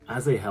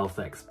as a health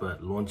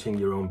expert launching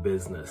your own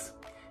business,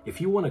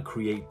 if you want to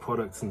create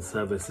products and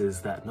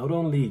services that not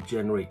only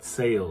generate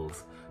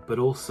sales, but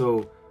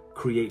also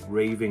create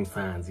raving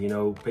fans,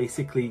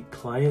 basically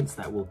clients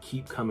that will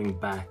keep coming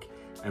back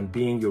and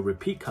being your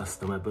repeat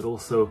customer, but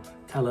also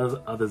tell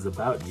others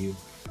about you,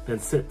 then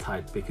sit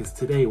tight, because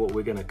today what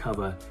we're going to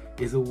cover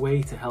is a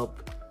way to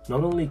help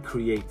not only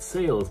create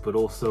sales, but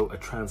also a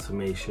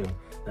transformation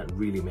that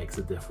really makes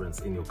a difference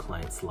in your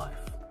client's life.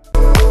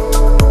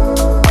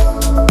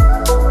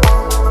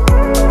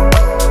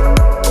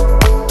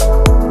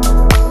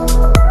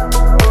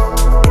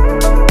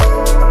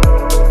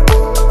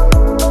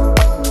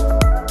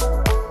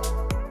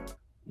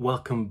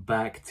 Welcome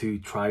back to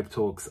Tribe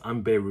Talks.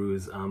 I'm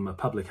Behrooz. I'm a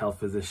public health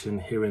physician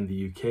here in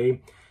the UK.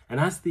 And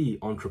as the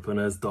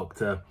Entrepreneur's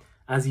Doctor,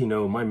 as you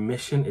know, my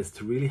mission is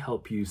to really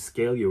help you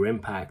scale your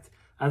impact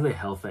as a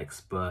health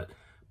expert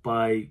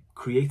by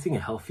creating a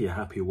healthier,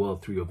 happier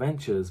world through your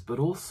ventures, but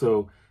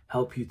also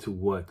help you to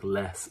work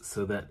less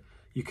so that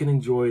you can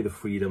enjoy the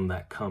freedom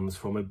that comes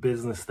from a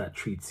business that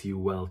treats you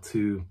well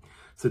too.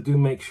 So do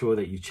make sure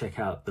that you check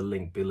out the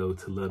link below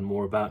to learn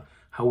more about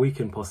how we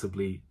can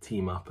possibly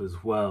team up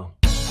as well.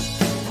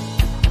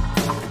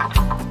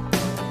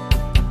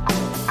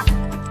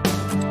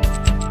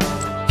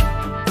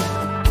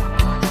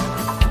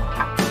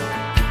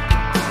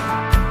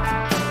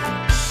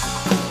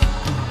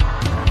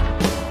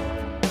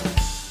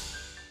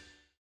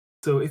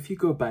 So if you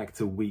go back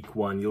to week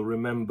 1, you'll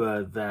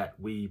remember that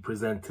we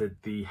presented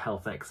the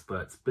health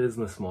expert's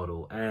business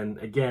model. And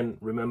again,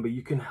 remember,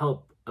 you can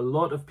help a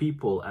lot of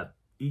people at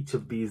each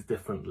of these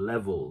different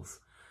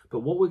levels. But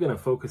what we're going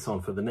to focus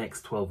on for the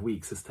next 12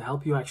 weeks is to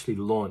help you actually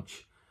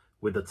launch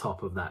with the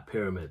top of that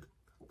pyramid,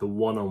 the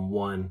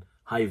one-on-one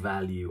high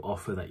value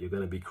offer that you're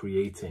going to be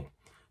creating,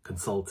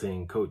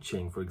 consulting,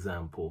 coaching, for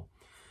example.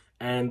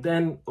 And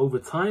then over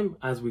time,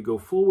 as we go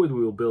forward,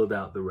 we will build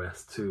out the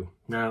rest too.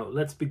 Now,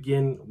 let's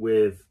begin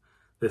with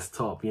this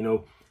top.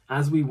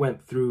 As we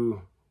went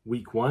through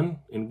week 1,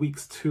 in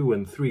weeks 2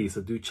 and 3,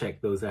 so do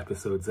check those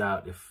episodes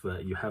out if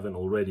you haven't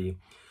already,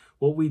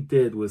 what we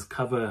did was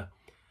cover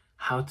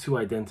how to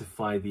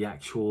identify the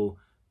actual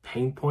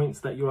pain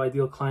points that your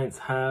ideal clients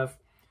have,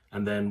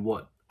 and then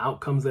what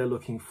outcomes they're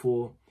looking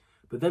for.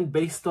 But then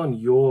based on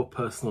your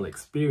personal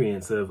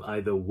experience of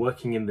either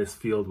working in this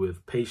field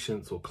with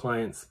patients or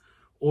clients,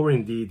 or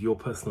indeed your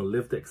personal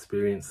lived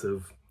experience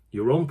of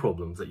your own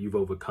problems that you've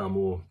overcome,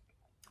 or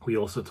we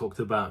also talked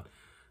about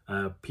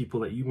people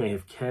that you may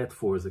have cared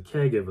for as a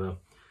caregiver,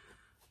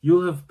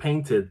 you'll have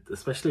painted,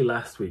 especially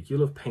last week,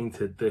 you'll have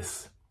painted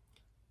this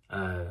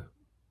kind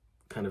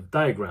of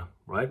diagram,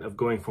 right, of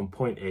going from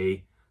point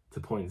A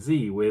to point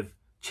Z with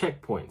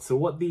checkpoints. So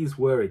what these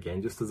were,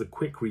 again, just as a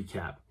quick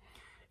recap,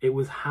 it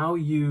was how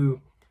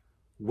you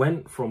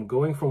went from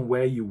going from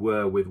where you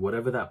were with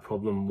whatever that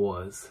problem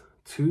was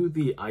to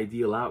the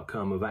ideal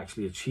outcome of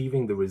actually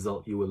achieving the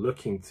result you were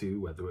looking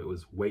to, whether it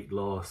was weight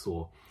loss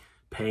or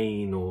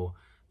pain or,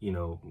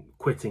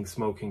 quitting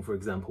smoking, for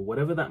example,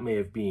 whatever that may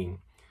have been.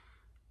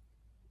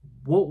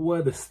 What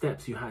were the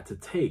steps you had to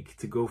take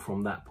to go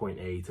from that point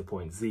A to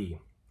point Z?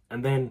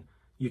 And then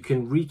you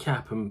can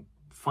recap and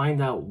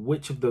find out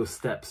which of those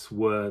steps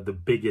were the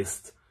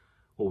biggest,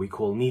 what we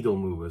call needle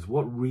movers,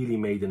 what really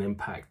made an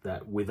impact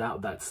that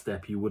without that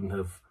step you wouldn't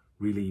have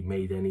really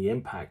made any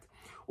impact.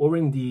 Or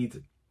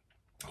indeed,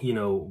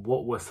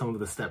 what were some of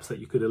the steps that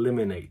you could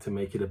eliminate to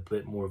make it a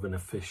bit more of an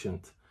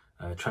efficient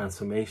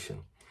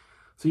transformation.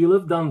 So you'll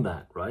have done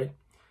that, right?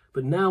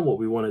 But now what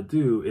we want to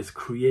do is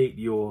create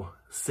your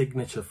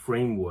signature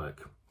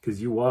framework,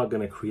 because you are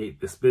going to create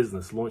this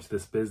business, launch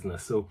this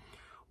business. So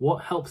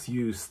what helps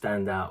you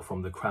stand out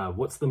from the crowd?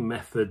 What's the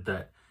method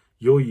that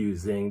you're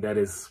using that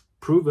is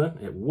proven,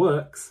 it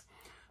works,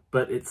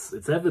 but it's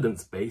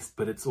evidence-based,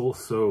 but it's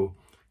also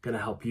going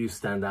to help you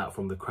stand out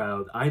from the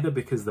crowd, either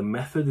because the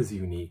method is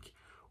unique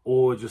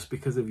or just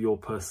because of your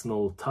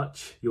personal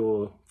touch,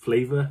 your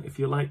flavor, if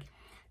you like.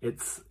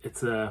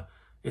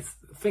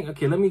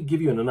 Okay, let me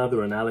give you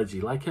another analogy.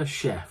 Like a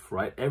chef,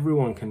 right?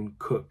 Everyone can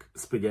cook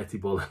spaghetti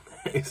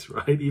bolognese,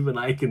 right? Even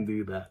I can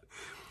do that.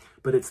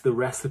 But it's the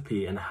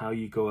recipe and how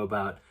you go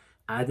about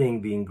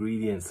adding the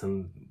ingredients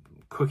and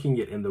cooking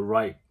it in the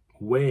right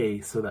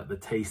way so that the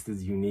taste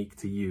is unique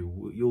to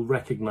you. You'll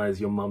recognize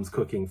your mom's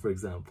cooking, for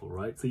example,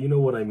 right? So you know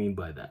what I mean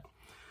by that.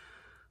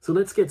 So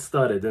let's get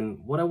started.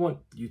 And what I want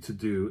you to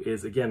do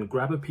is, again,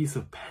 grab a piece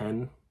of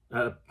paper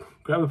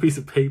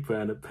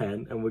and a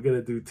pen, and we're going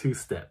to do 2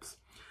 steps.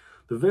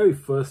 The very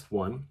first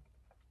one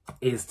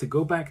is to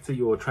go back to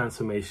your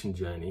transformation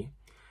journey.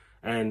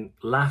 And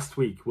last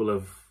week we'll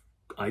have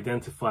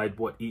identified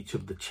what each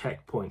of the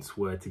checkpoints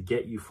were to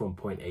get you from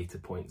point A to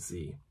point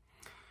Z.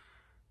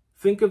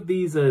 Think of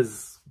these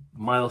as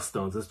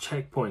milestones, as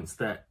checkpoints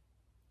that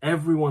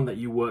everyone that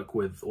you work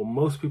with, or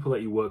most people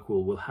that you work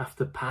with, will have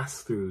to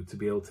pass through to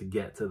be able to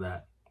get to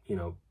that,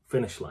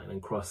 finish line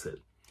and cross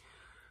it.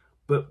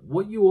 But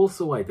what you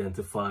also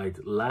identified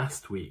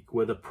last week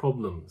were the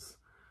problems.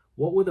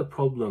 What were the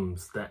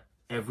problems that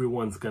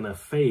everyone's going to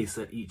face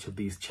at each of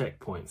these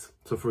checkpoints?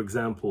 So for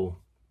example,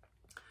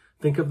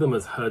 Think of them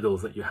as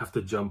hurdles that you have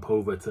to jump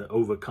over to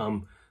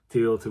overcome to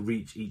be able to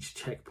reach each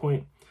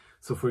checkpoint.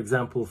 So for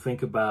example,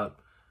 think about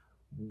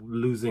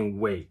losing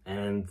weight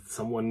and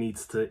someone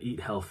needs to eat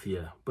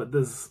healthier, but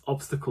there's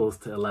obstacles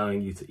to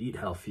allowing you to eat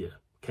healthier.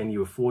 Can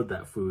you afford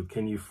that food?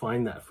 Can you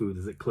find that food?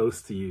 Is it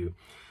close to you?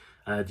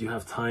 Do you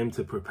have time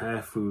to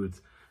prepare food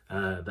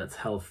that's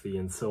healthy,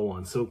 and so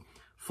on? So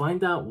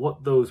find out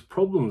what those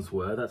problems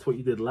were. That's what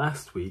you did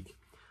last week.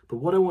 But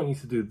what I want you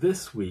to do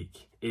this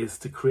week is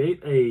to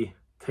create a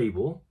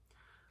table,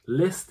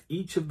 list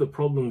each of the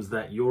problems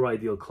that your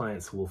ideal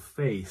clients will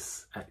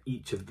face at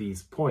each of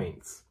these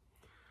points,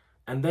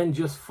 and then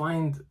just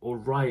find or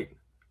write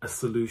a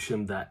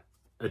solution that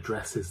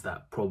addresses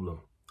that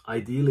problem.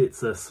 Ideally,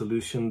 it's a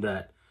solution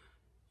that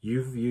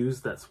you've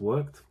used that's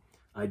worked.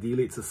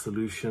 Ideally, it's a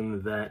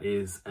solution that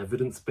is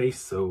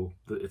evidence-based, so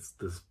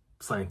there's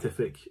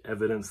scientific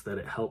evidence that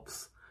it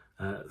helps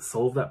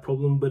solve that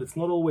problem, but it's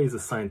not always a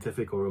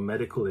scientific or a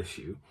medical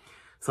issue.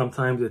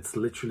 Sometimes it's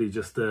literally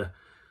just a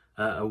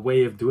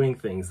way of doing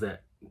things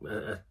that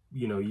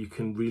you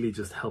can really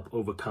just help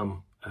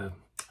overcome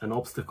an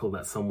obstacle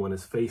that someone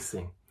is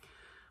facing.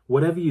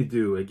 Whatever you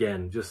do,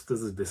 again, just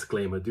as a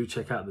disclaimer, do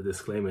check out the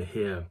disclaimer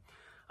here.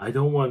 I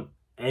don't want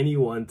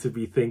anyone to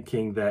be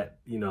thinking that,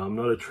 I'm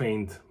not a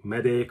trained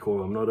medic,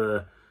 or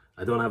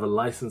I don't have a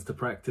license to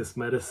practice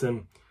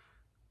medicine.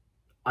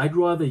 I'd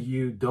rather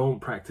you don't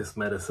practice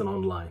medicine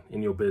online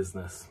in your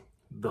business.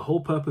 The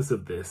whole purpose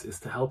of this is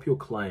to help your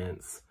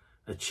clients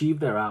achieve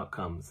their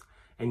outcomes,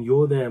 and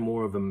you're there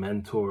more of a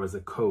mentor, as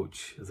a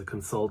coach, as a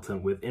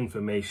consultant with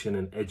information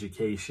and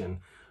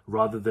education,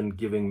 rather than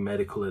giving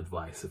medical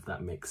advice, if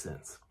that makes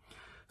sense.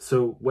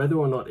 So whether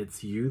or not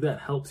it's you that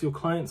helps your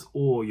clients,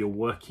 or you're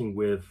working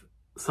with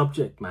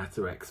subject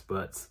matter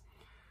experts,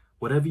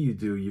 whatever you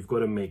do, you've got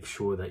to make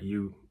sure that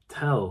you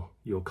tell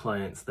your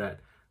clients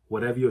that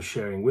whatever you're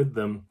sharing with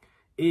them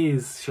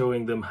is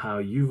showing them how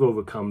you've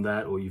overcome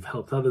that, or you've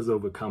helped others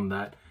overcome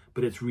that,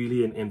 but it's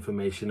really an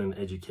information and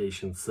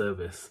education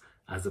service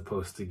as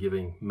opposed to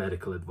giving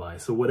medical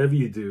advice. So whatever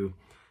you do,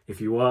 if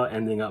you are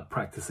ending up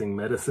practicing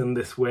medicine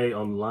this way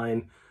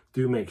online,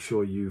 do make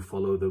sure you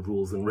follow the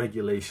rules and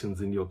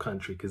regulations in your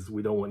country, because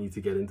we don't want you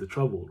to get into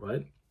trouble,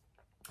 right?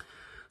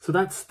 So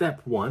that's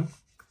step one.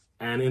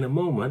 And in a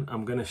moment,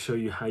 I'm going to show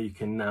you how you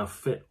can now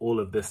fit all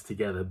of this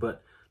together.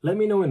 But let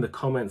me know in the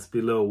comments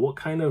below what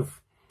kind of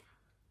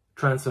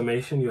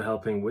transformation you're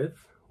helping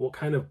with, what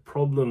kind of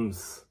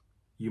problems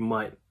you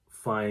might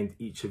find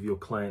each of your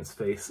clients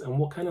face, and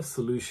what kind of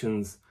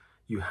solutions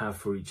you have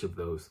for each of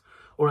those.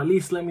 Or at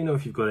least let me know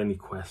if you've got any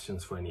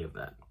questions for any of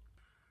that.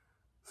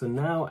 So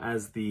now,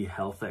 as the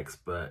health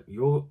expert,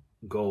 your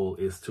goal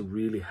is to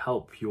really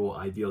help your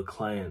ideal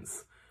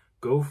clients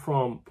go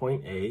from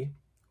point A,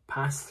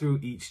 pass through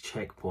each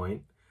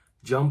checkpoint,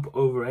 jump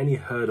over any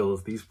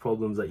hurdles, these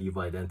problems that you've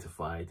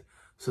identified,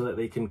 so that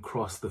they can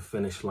cross the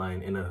finish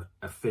line in an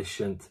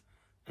efficient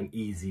and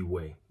easy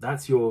way.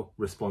 That's your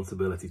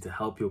responsibility, to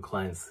help your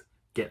clients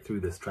get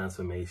through this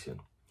transformation.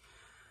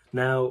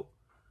 Now,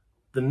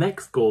 the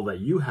next goal that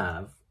you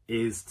have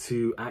is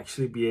to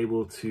actually be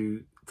able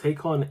to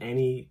take on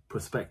any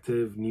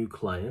prospective new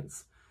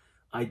clients,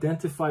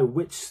 identify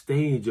which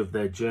stage of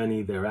their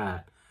journey they're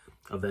at,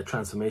 of their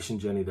transformation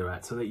journey they're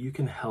at, so that you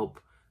can help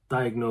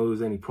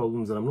diagnose any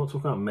problems. And I'm not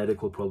talking about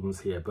medical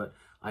problems here, but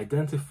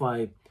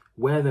identify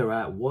where they're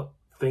at, what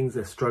things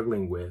they're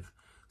struggling with,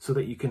 so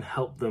that you can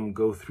help them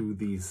go through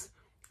these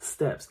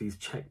steps, these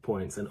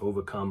checkpoints, and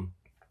overcome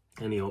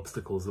any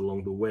obstacles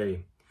along the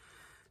way.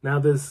 Now,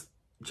 there's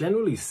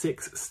generally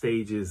 6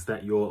 stages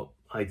that your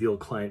ideal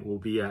client will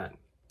be at,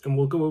 and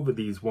we'll go over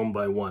these one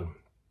by one.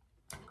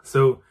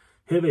 So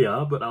here they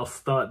are, but I'll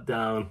start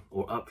down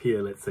or up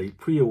here, let's say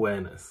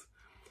pre-awareness.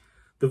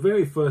 The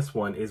very first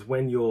one is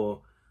when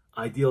your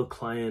ideal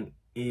client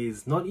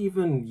is not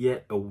even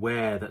yet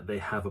aware that they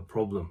have a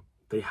problem.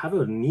 They have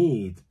a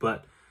need,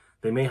 but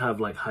they may have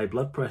like high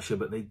blood pressure,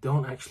 but they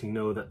don't actually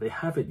know that they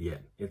have it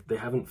yet. If they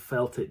haven't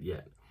felt it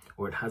yet,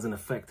 or it hasn't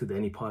affected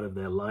any part of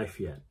their life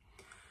yet.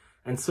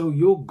 And so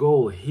your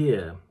goal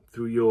here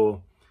through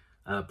your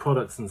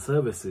products and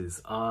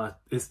services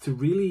is to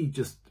really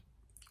just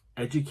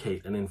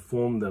educate and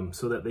inform them,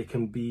 so that they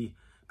can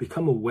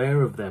become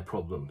aware of their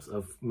problems,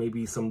 of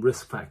maybe some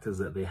risk factors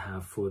that they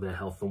have for their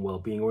health and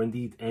well-being, or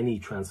indeed any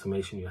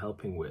transformation you're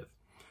helping with.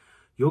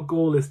 Your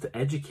goal is to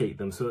educate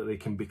them so that they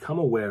can become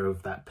aware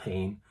of that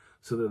pain,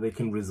 so that they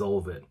can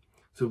resolve it.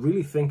 So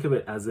really think of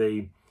it as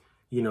a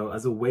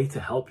way to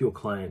help your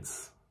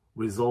clients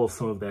resolve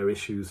some of their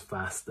issues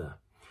faster.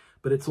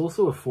 But it's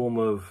also a form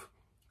of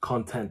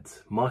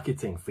content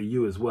marketing for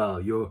you as well.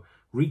 You're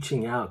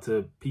reaching out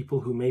to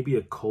people who may be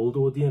a cold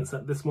audience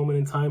at this moment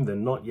in time. They're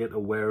not yet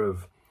aware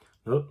of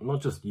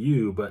not just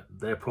you, but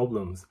their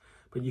problems.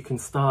 But you can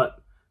start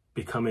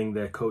becoming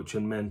their coach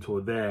and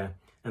mentor there.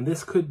 And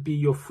this could be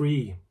your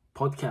free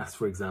podcast,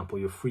 for example,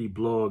 your free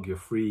blog, your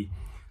free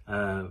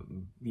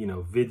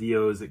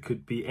videos. It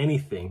could be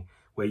anything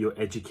where you're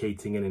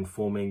educating and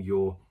informing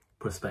your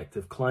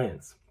prospective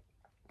clients.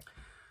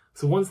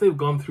 So once they've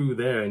gone through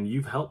there and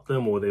you've helped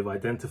them, or they've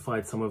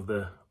identified some of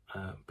the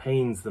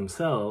pains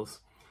themselves,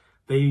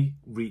 they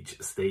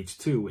reach stage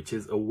 2, which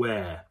is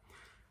aware.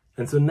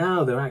 And so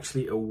now they're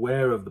actually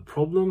aware of the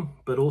problem,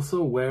 but also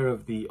aware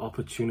of the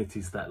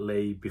opportunities that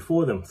lay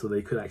before them, so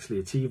they could actually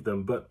achieve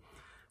them. But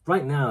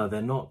right now,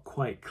 they're not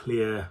quite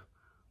clear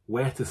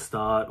where to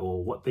start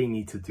or what they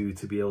need to do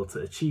to be able to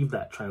achieve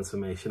that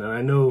transformation. And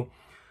I know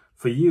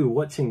for you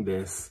watching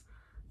this,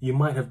 you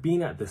might have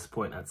been at this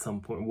point at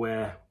some point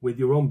where with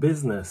your own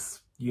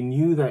business, you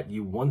knew that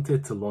you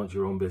wanted to launch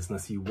your own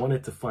business. You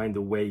wanted to find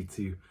a way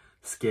to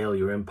scale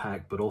your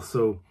impact, but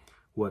also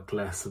work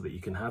less so that you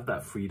can have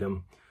that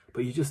freedom.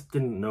 But you just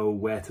didn't know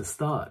where to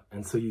start.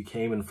 And so you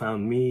came and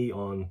found me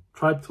on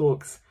Tribe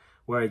Talks,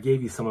 where I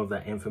gave you some of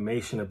that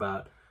information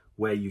about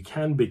where you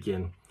can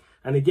begin.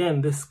 And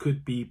again, this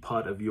could be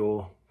part of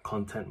your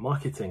content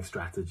marketing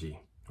strategy,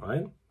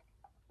 right?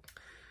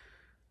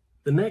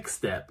 The next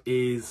step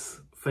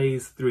is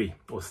phase 3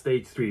 or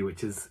stage 3,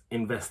 which is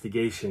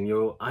investigation.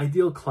 Your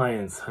ideal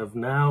clients have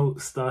now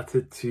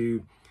started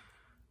to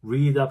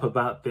read up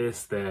about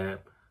this. They're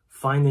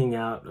finding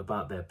out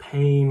about their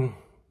pain,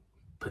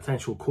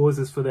 potential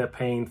causes for their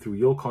pain through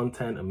your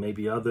content and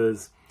maybe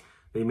others.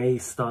 They may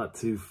start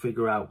to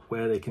figure out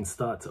where they can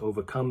start to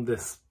overcome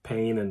this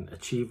pain and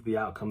achieve the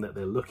outcome that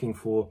they're looking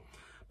for.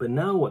 But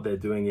now what they're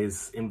doing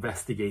is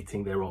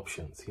investigating their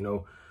options,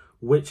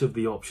 which of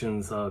the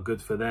options are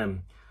good for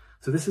them.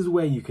 So this is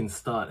where you can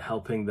start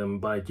helping them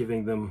by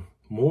giving them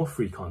more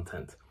free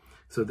content.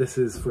 So this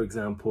is, for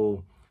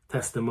example,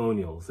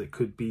 testimonials. It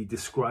could be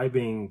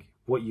describing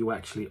what you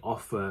actually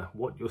offer,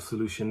 what your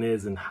solution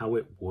is and how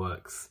it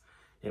works.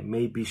 It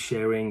may be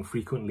sharing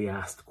frequently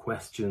asked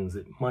questions.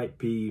 It might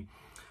be,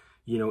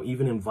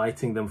 even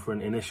inviting them for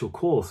an initial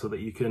call so that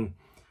you can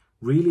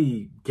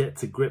really get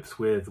to grips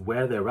with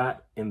where they're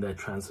at in their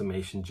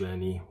transformation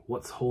journey,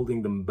 what's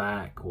holding them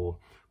back, or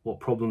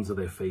what problems are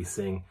they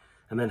facing,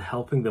 and then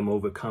helping them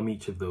overcome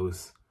each of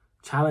those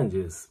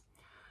challenges.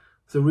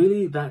 So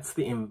really, that's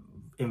the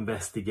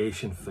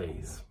investigation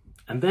phase.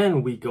 And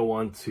then we go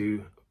on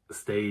to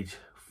stage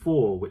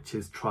 4, which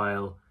is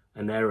trial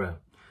and error.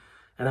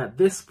 And at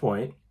this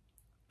point,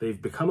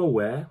 they've become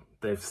aware,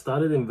 they've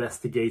started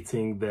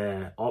investigating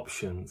their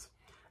options,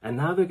 and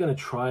now they're going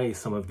to try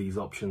some of these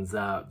options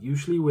out,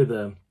 usually with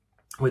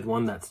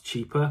one that's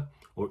cheaper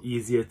or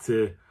easier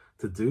to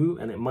do.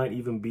 And it might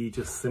even be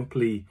just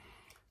simply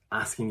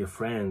asking a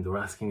friend or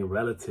asking a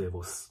relative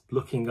or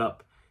looking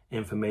up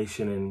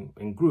information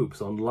in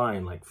groups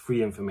online, like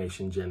free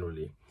information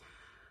generally.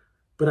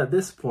 But at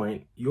this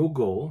point, your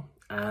goal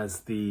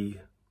as the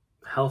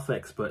health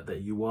expert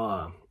that you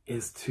are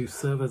is to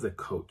serve as a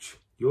coach.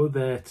 You're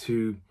there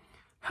to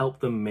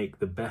help them make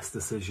the best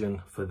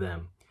decision for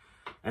them.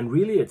 And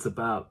really, it's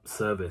about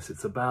service.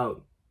 It's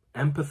about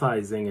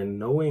empathizing and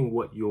knowing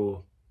what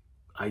your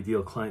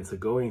ideal clients are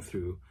going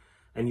through.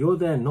 And you're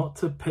there not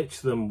to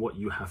pitch them what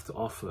you have to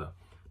offer.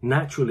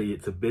 Naturally,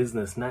 it's a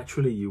business.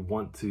 Naturally, you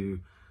want to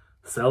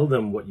sell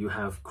them what you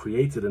have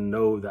created and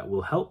know that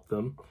will help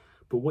them.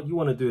 But what you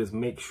want to do is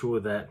make sure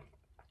that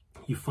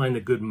you find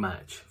a good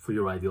match for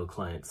your ideal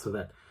client, so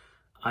that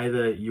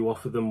either you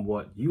offer them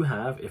what you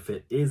have, if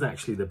it is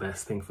actually the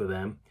best thing for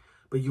them,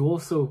 but you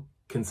also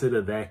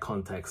consider their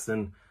context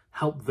and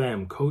help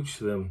them, coach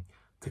them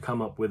to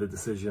come up with a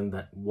decision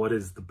that what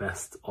is the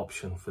best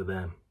option for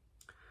them.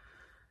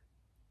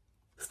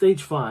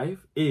 Stage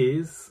 5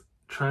 is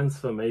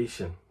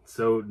transformation.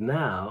 So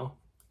now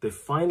they've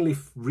finally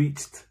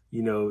reached,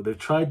 they've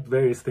tried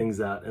various things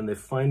out and they've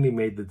finally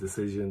made the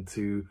decision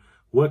to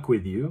work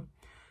with you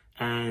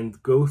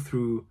and go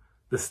through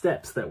the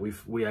steps that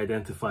we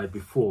identified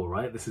before,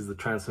 right? This is the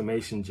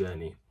transformation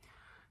journey.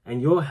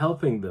 And you're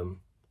helping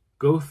them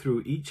go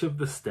through each of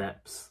the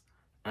steps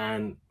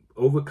and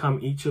overcome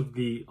each of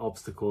the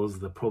obstacles,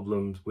 the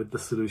problems with the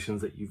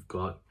solutions that you've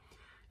got.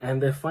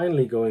 And they're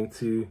finally going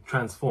to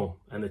transform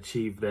and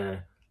achieve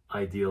their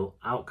ideal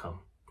outcome,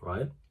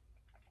 right?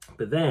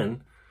 But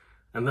then,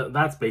 and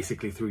that's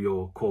basically through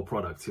your core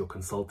products, your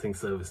consulting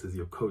services,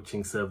 your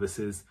coaching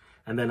services.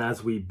 And then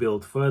as we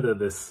build further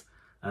this,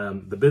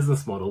 the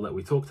business model that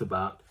we talked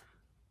about,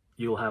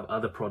 you'll have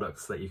other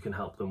products that you can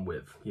help them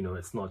with.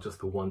 It's not just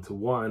the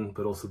one-to-one,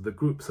 but also the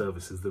group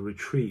services, the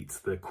retreats,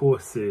 the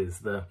courses,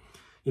 the,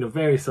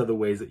 various other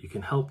ways that you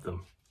can help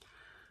them.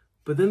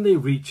 But then they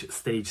reach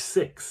stage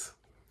 6,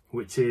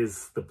 which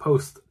is the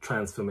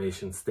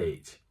post-transformation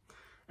stage.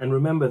 And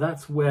remember,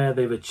 that's where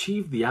they've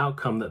achieved the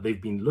outcome that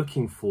they've been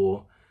looking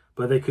for,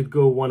 but they could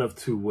go one of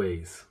two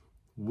ways.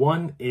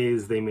 One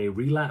is they may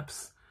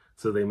relapse,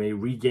 so they may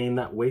regain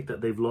that weight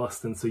that they've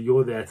lost. And so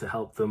you're there to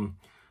help them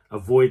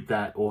avoid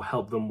that, or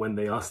help them when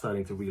they are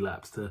starting to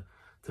relapse to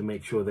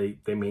make sure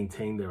they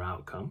maintain their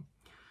outcome.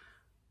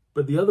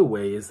 But the other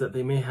way is that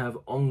they may have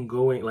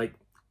ongoing,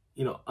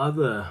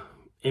 other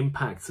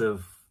impacts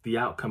of the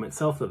outcome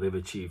itself that they've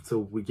achieved. So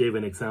we gave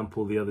an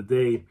example the other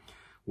day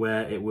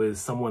where it was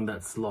someone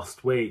that's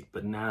lost weight,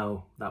 but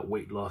now that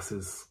weight loss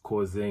is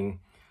causing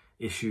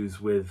issues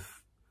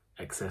with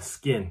excess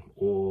skin,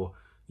 or,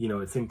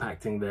 it's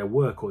impacting their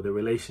work or their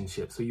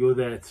relationship. So you're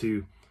there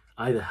to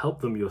either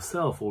help them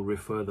yourself or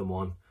refer them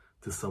on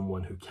to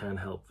someone who can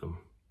help them.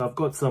 I've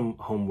got some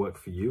homework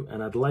for you,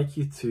 and I'd like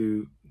you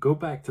to go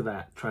back to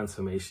that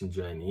transformation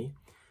journey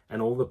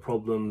and all the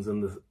problems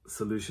and the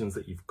solutions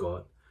that you've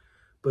got,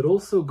 but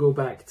also go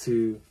back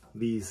to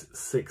these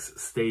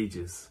 6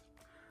 stages.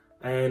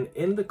 And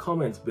in the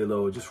comments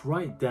below, just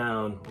write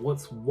down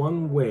what's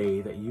one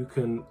way that you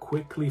can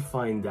quickly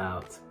find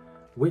out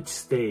which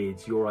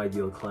stage your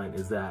ideal client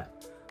is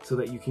at, so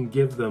that you can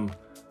give them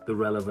the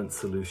relevant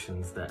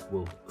solutions that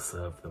will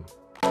serve them.